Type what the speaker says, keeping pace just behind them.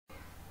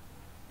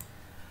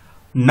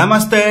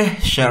Namaste,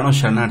 Sharno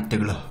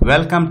Sharnarthigulu.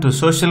 Welcome to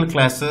social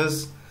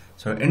classes.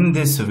 So in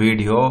this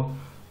video,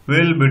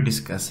 we'll be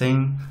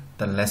discussing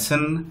the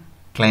lesson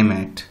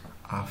climate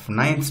of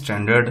 9th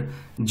standard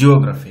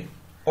geography.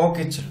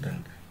 Okay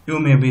children, you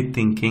may be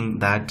thinking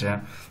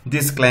that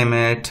this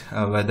climate,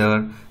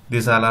 weather,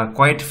 these all are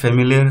quite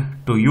familiar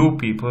to you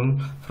people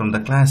from the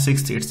class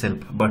 6th itself.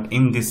 But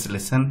in this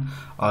lesson,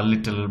 a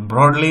little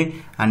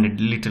broadly and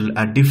a little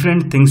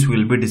different things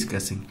we'll be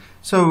discussing.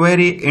 So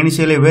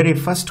very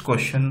first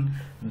question,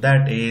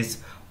 that is,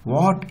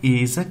 what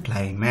is a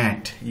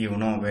climate? You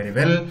know very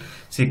well.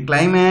 See,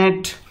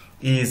 climate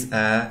is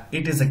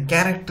a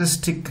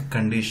characteristic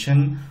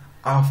condition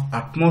of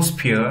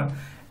atmosphere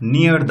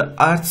near the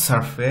earth's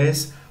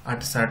surface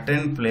at a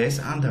certain place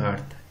on the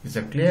earth. Is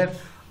it clear?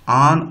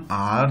 On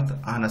earth,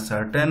 on a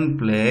certain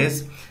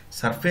place,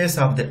 surface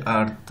of the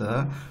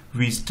earth,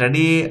 we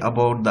study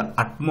about the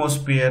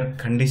atmosphere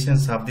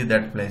conditions of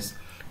that place.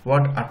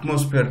 What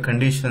atmosphere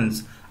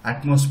conditions,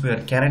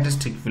 atmosphere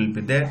characteristic will be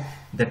there,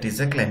 that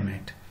is a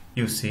climate.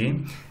 You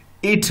see,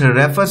 it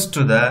refers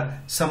to the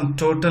sum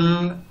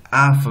total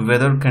of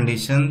weather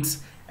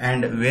conditions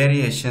and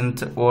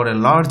variations over a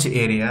large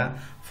area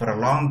for a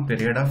long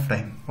period of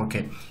time.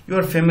 Okay, you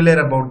are familiar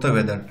about the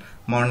weather.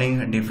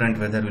 Morning different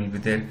weather will be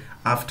there,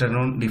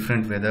 afternoon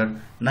different weather,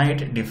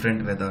 night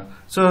different weather.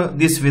 So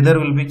this weather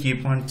will be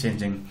keep on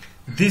changing.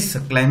 This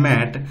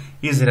climate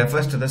is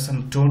refers to the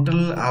sum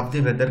total of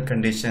the weather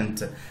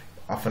conditions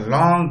of a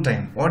long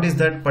time. What is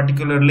that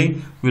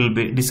particularly? We'll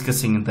be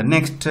discussing in the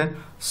next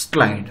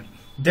slide.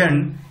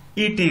 Then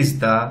it is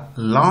the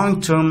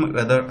long-term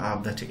weather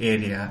of that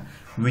area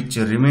which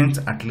remains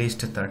at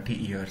least 30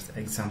 years.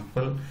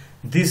 Example,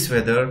 this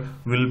weather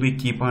will be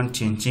keep on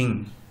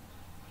changing.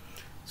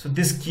 So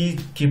this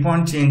keep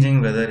on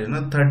changing weather,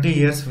 30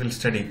 years will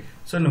study.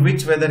 So in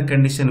which weather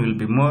condition will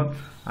be more,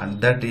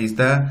 and that is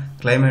the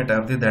climate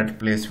of that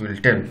place will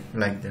tell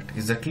like that.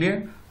 Is that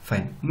clear?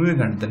 Fine.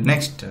 Moving on to the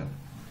next.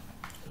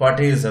 What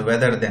is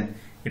weather then?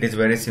 It is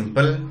very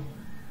simple.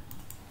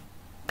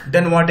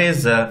 Then what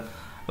is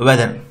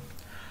weather?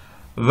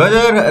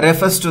 Weather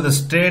refers to the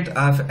state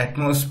of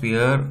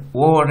atmosphere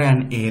over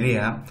an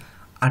area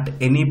at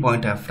any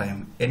point of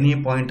time. Any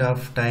point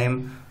of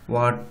time,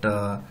 what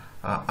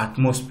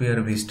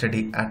atmosphere we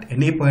study at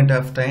any point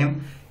of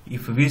time.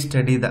 If we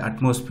study the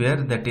atmosphere,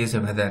 that is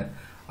weather.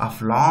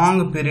 Of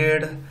long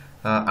period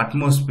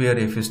atmosphere,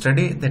 if you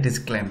study, that is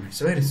climate. It's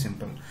very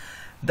simple.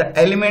 The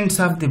elements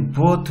of the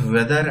both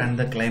weather and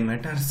the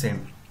climate are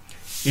same.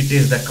 It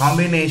is the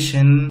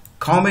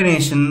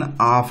combination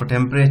of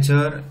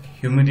temperature,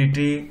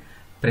 humidity,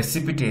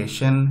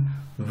 precipitation,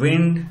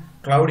 wind,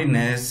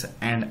 cloudiness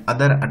and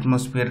other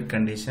atmospheric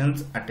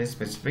conditions at a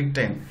specific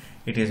time.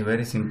 It is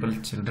very simple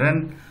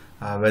children.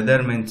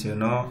 Weather means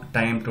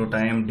time to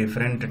time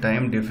different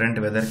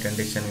weather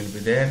condition will be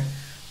there.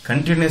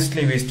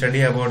 Continuously we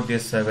study about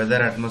this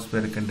weather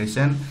atmospheric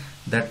condition,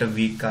 that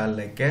we call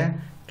like a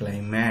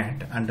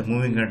climate. And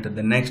moving on to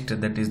the next,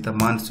 that is the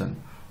monsoon.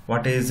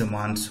 What is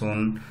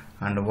monsoon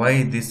and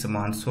why this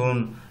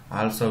monsoon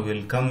also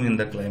will come in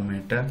the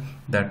climate,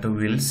 that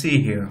we will see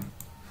here.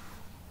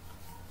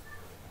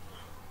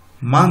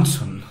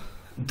 Monsoon.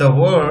 The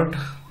word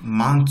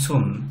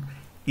monsoon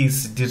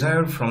is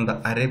derived from the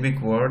Arabic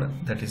word,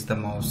 that is the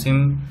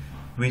mausim,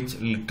 which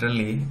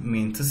literally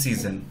means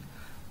season.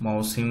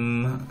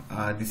 Mausim,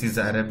 this is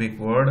the Arabic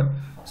word,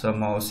 so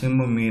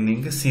mausim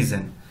meaning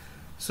season.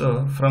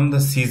 So from the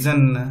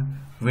season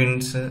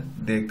winds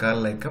they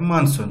call like a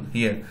monsoon.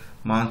 Here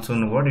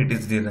monsoon word it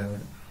is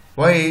derived.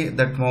 Why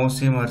that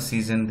mausim or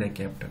season they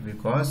kept?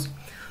 Because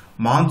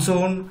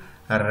monsoon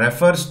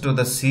refers to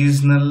the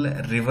seasonal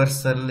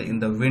reversal in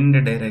the wind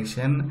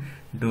direction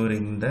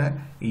during the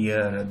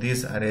year.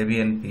 These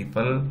Arabian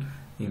people,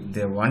 if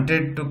they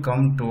wanted to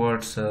come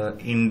towards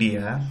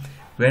India,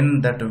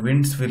 when that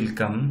winds will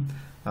come,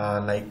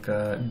 like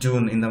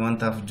June, in the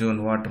month of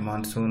June, what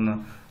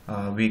monsoon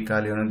we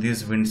call,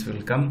 these winds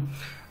will come.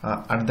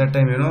 At that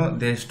time,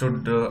 they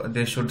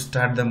should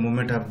start the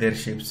movement of their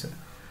ships.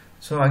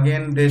 So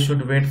again they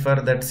should wait for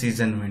that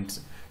season winds.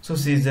 So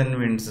season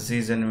winds,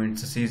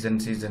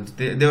 seasons.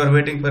 They were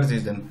waiting for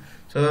season.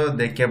 So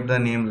they kept the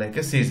name like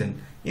a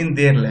season in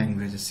their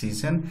language.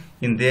 Season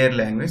in their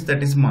language,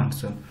 that is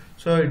monsoon.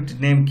 So its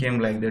name came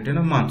like that,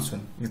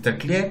 monsoon. Is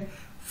that clear?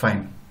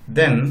 Fine.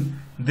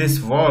 Then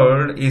this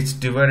world is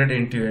divided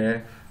into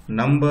a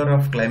number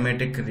of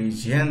climatic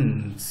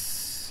regions.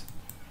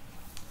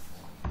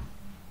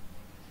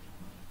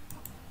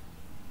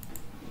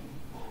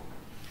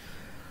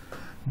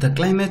 The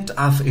climate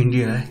of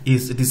India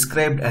is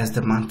described as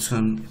the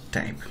monsoon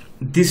type.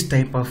 This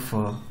type of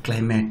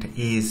climate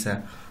is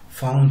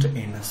found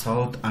in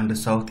South and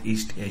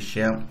Southeast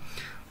Asia,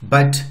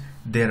 but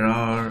there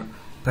are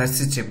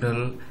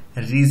perceptible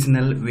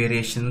regional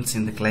variations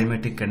in the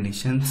climatic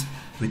conditions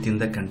within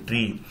the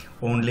country.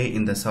 Only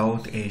in the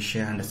South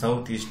Asia and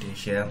Southeast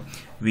Asia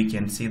we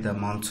can see the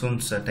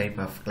monsoons type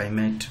of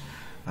climate,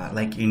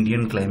 like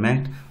Indian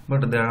climate,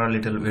 but there are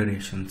little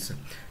variations.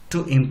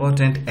 Two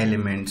important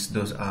elements,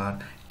 those are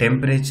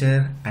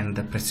temperature and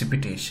the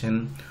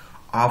precipitation,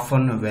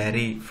 often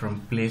vary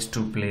from place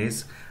to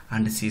place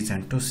and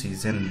season to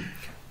season.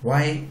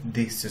 Why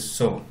this is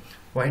so?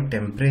 Why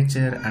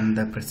temperature and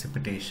the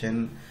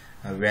precipitation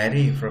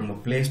vary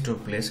from place to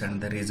place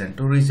and the region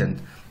to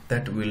region?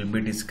 That we'll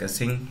be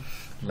discussing,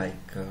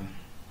 like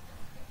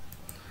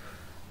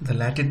the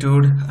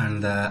latitude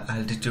and the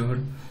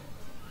altitude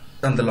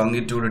and the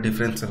longitude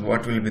differences.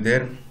 What will be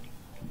there?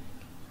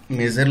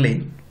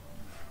 Majorly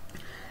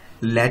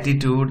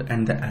latitude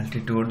and the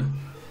altitude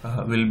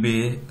will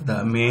be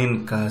the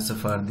main cause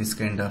for this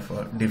kind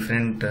of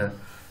different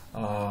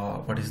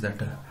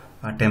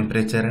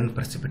temperature and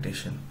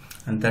precipitation,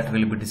 and that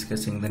will be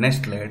discussing the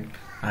next slide.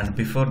 And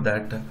before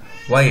that,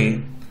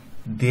 why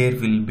there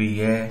will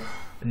be a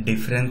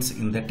difference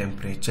in the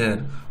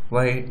temperature,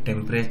 why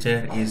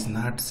temperature is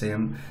not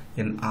same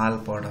in all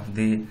part of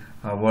the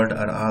world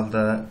or all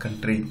the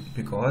country,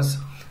 because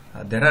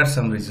there are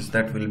some reasons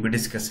that we'll be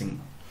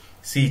discussing.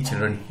 See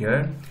children,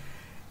 here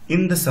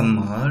in the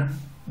summer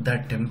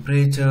the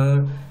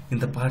temperature in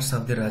the parts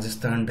of the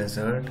Rajasthan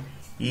desert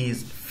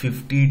is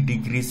 50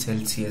 degrees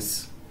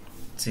Celsius.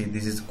 See,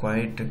 this is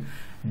quite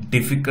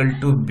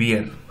difficult to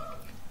bear,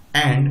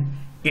 and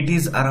it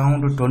is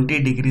around 20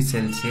 degrees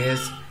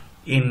Celsius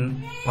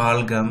in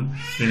Pahalgam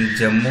in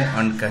Jammu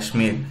and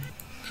Kashmir.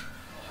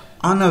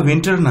 On a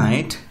winter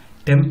night,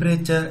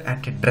 temperature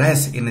at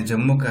Dras in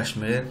Jammu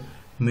Kashmir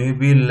may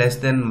be less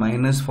than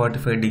minus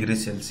 45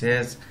 degrees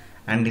Celsius,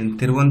 and in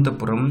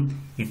Thiruvananthapuram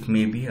it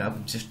may be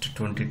of just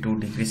 22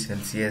 degrees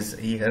Celsius.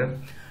 Here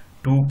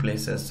two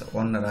places,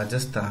 on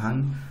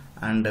Rajasthan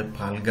and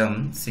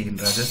Pahalgam. See, in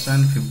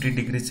Rajasthan 50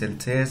 degrees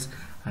Celsius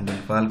and in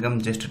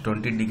Pahalgam just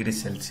 20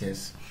 degrees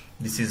Celsius.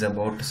 This is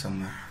about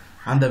summer.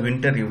 On the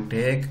winter you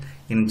take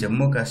in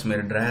Jammu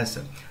Kashmir Dras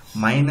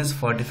minus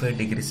 45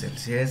 degrees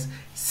Celsius.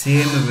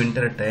 Same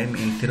winter time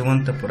in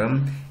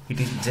Thiruvananthapuram it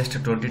is just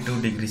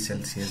 22 degrees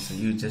Celsius.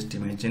 You just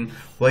imagine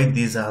why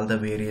these all the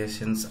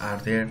variations are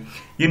there.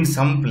 In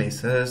some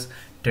places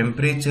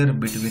temperature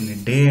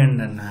between day and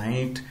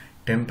night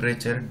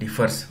temperature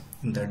differs.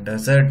 In the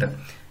desert,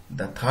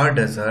 the Thar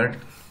desert,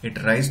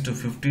 it rises to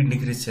 15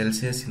 degrees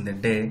Celsius in the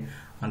day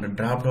and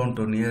drop down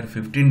to near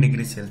 15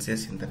 degrees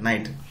Celsius in the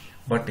night.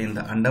 But in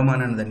the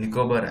Andaman and the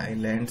Nicobar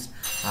Islands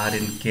or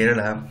in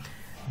Kerala,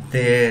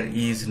 there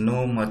is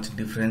no much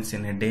difference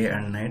in a day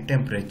and night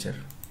temperature.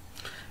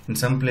 In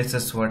some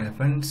places what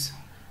happens,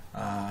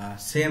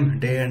 same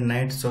day and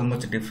night so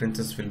much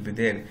differences will be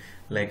there,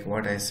 like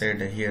what I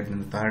said here in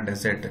the Thar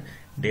desert,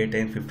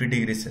 daytime 50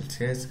 degrees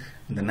Celsius,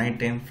 in the night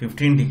time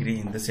 15 degrees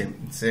in the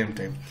same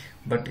time.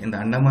 But in the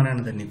Andaman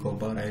and the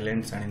Nicobar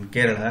Islands and in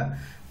Kerala,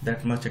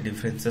 that much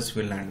differences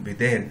will not be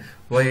there.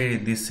 Why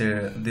this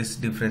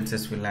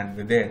differences will not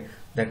be there?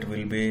 That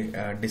will be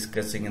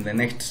discussing in the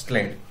next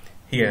slide.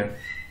 Here,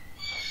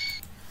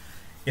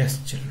 yes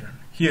children,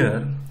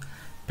 here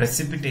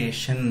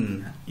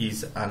precipitation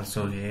is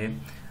also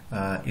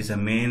a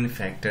main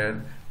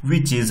factor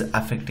which is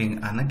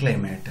affecting on a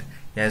climate,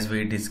 as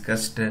we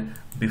discussed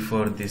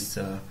before this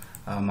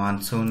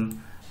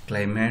monsoon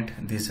climate.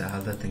 These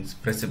are the things,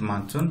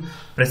 monsoon,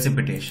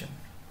 precipitation.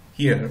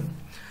 Here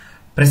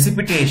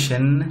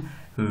precipitation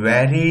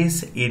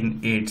varies in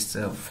its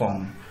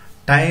form,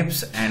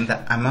 types and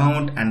the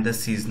amount and the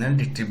seasonal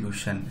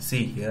distribution.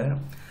 See here,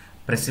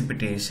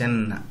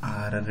 precipitation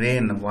or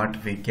rain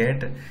what we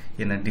get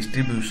in a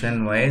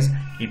distribution wise,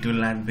 it will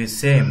not be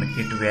same.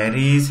 It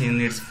varies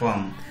in its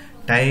form,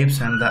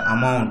 types and the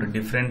amount,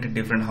 different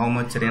how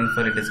much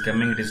rainfall it is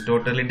coming, it is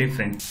totally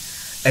different.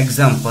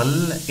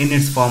 Example, in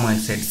its form I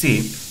said, see,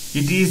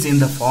 it is in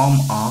the form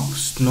of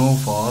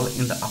snowfall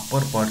in the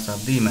upper parts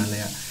of the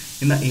Himalaya.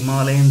 In the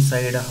Himalayan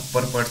side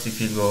upper parts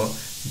if you go,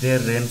 there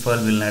rainfall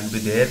will not be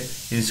there.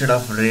 Instead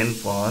of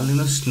rainfall,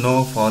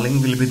 snow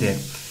falling will be there.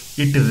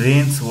 It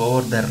rains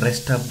over the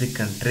rest of the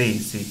country.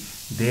 See,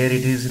 there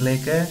it is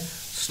like a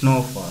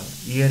snowfall,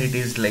 here it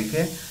is like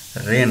a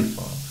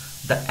rainfall.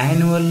 The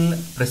annual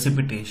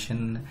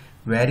precipitation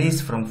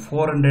varies from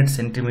 400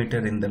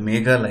 centimeter in the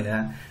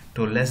Meghalaya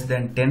to less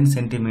than 10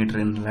 centimeter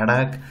in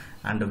Ladakh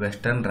and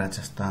western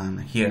Rajasthan.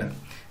 Here,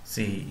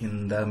 see,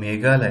 in the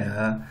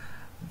Meghalaya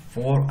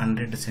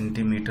 400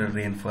 centimeter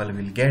rainfall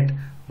will get,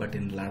 but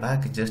in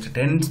Ladakh just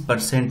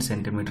 10%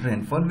 centimeter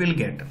rainfall will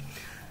get.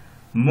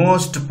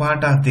 Most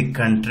part of the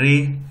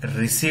country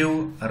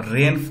receive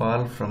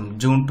rainfall from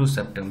June to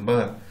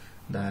September.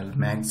 The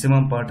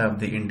maximum part of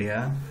the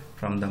India,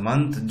 from the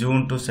month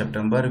June to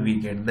September we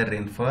get the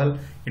rainfall.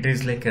 It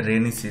is like a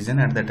rainy season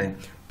at the time,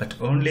 but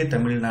only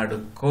Tamil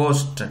Nadu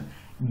coast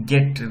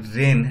get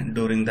rain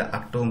during the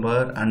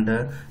October and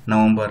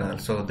November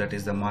also. That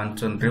is the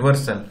monsoon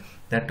reversal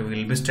that we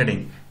will be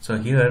studying. So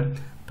here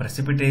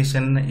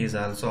precipitation is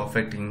also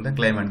affecting the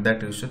climate,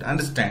 that you should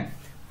understand.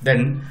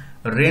 Then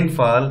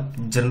rainfall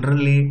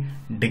generally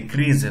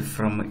decrease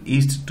from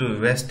east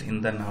to west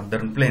in the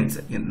northern plains.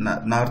 In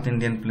North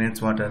Indian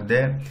plains, what are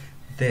there?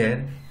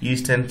 There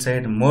eastern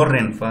side more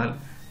rainfall,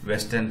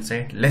 western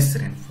side less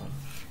rainfall.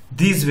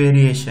 These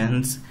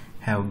variations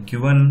have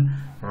given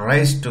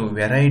rise to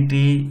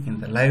variety in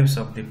the lives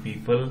of the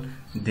people,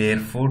 their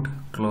food,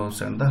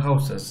 clothes and the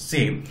houses.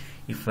 See,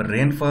 if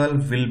rainfall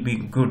will be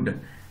good,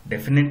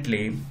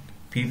 definitely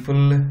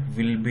people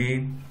will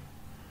be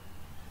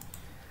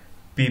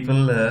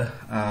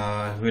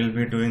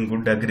doing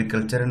good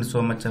agriculture, and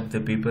so much of the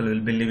people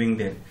will be living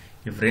there.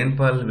 If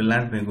rainfall will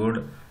not be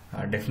good,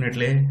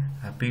 definitely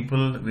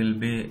people will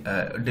be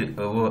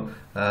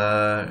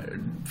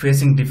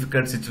facing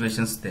difficult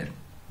situations there.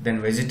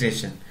 Then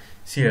vegetation.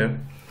 Here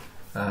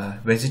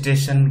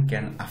vegetation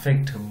can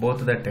affect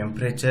both the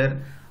temperature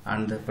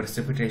and the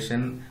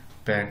precipitation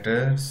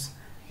patterns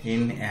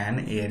in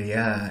an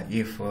area.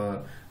 If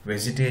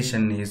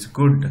vegetation is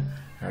good,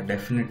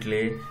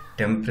 definitely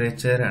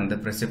temperature and the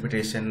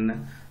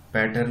precipitation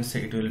patterns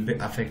it will be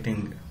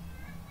affecting.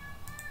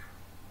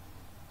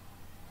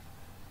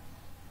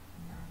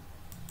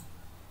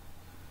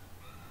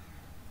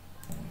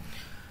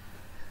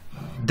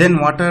 Then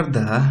what are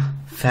the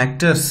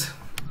factors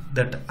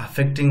that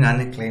affecting on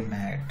a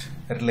climate?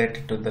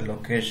 Related to the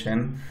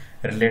location,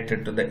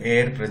 related to the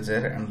air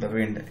pressure and the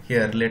wind.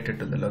 Here related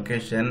to the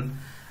location,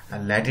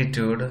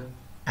 latitude,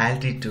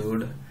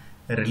 altitude,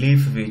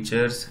 relief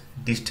features,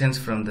 distance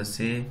from the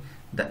sea,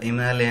 the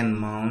Himalayan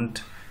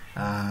mount,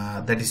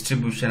 the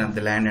distribution of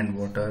the land and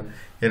water.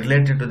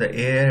 Related to the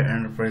air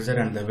and pressure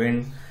and the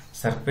wind,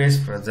 surface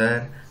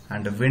pressure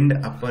and wind,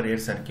 upper air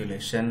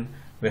circulation,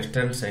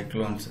 western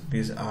cyclones.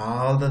 These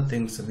are all the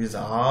things, these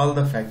are all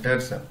the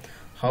factors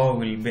how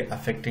will be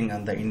affecting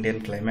on the Indian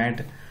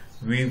climate.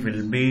 We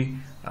will be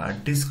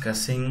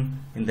discussing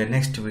in the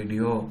next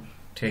video.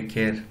 Take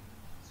care.